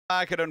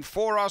Market and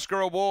 4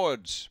 Oscar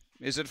Awards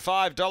is at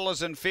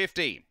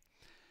 $5.50.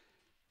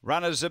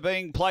 Runners are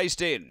being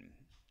placed in.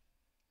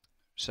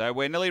 So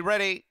we're nearly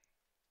ready.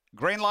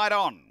 Green light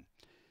on.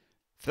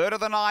 Third of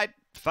the night.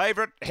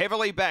 Favourite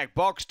heavily back.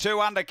 Box 2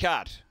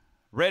 undercut.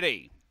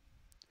 Ready.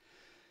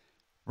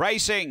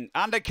 Racing,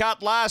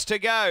 undercut, last to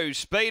go.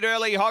 Speed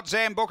early, Hot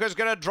Zambuca's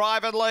going to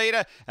drive and lead.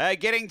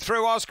 Getting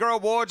through Oscar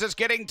Awards, it's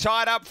getting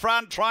tight up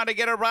front. Trying to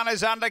get a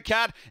runner's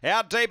undercut.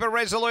 Out deeper,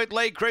 Resolute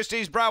lead.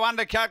 Christie's Bro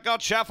undercut,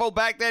 got shuffled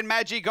back. Then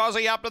Magic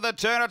Aussie up to the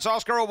turn. It's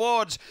Oscar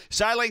Awards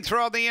sailing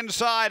through on the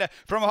inside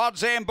from Hot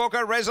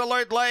Zambuca,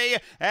 Resolutely.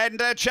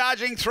 And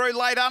charging through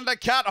late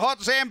undercut, Hot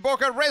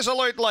Zambuca,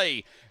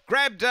 Resolutely.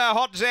 Grabbed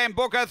Hot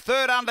Zambuca,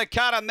 third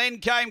undercut, and then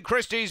came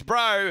Christie's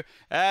Bro.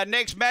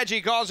 Next,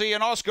 Magic Aussie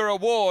and Oscar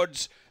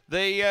Awards.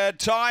 The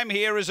time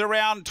here is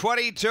around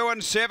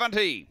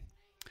 22:70.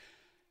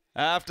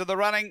 After the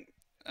running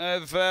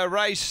of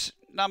race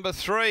number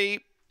 3,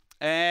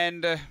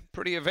 and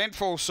pretty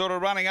eventful sort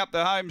of running up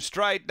the home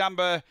straight.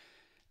 Number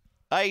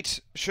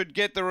 8 should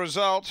get the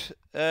result.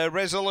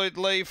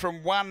 Resolutely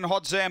from 1,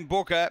 Hot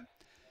Zambuca.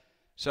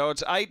 So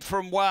it's 8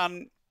 from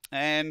 1,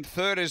 and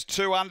third is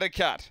 2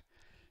 undercut.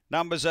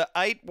 Numbers are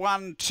 8,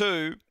 1,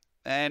 2,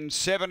 and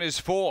 7 is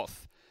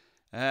fourth.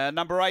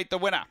 Number 8, the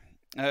winner,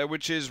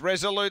 which is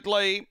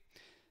Resolutely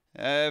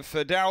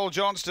for Darryl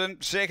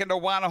Johnston. Second to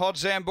 1, Hot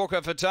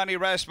Zambuca for Tony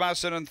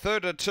Rasmussen. And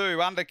third to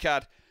 2,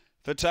 undercut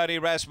for Tony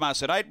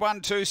Rasmussen. 8,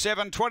 1, 2,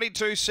 7,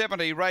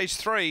 22:70, race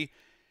 3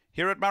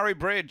 here at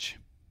Murray-Bridge.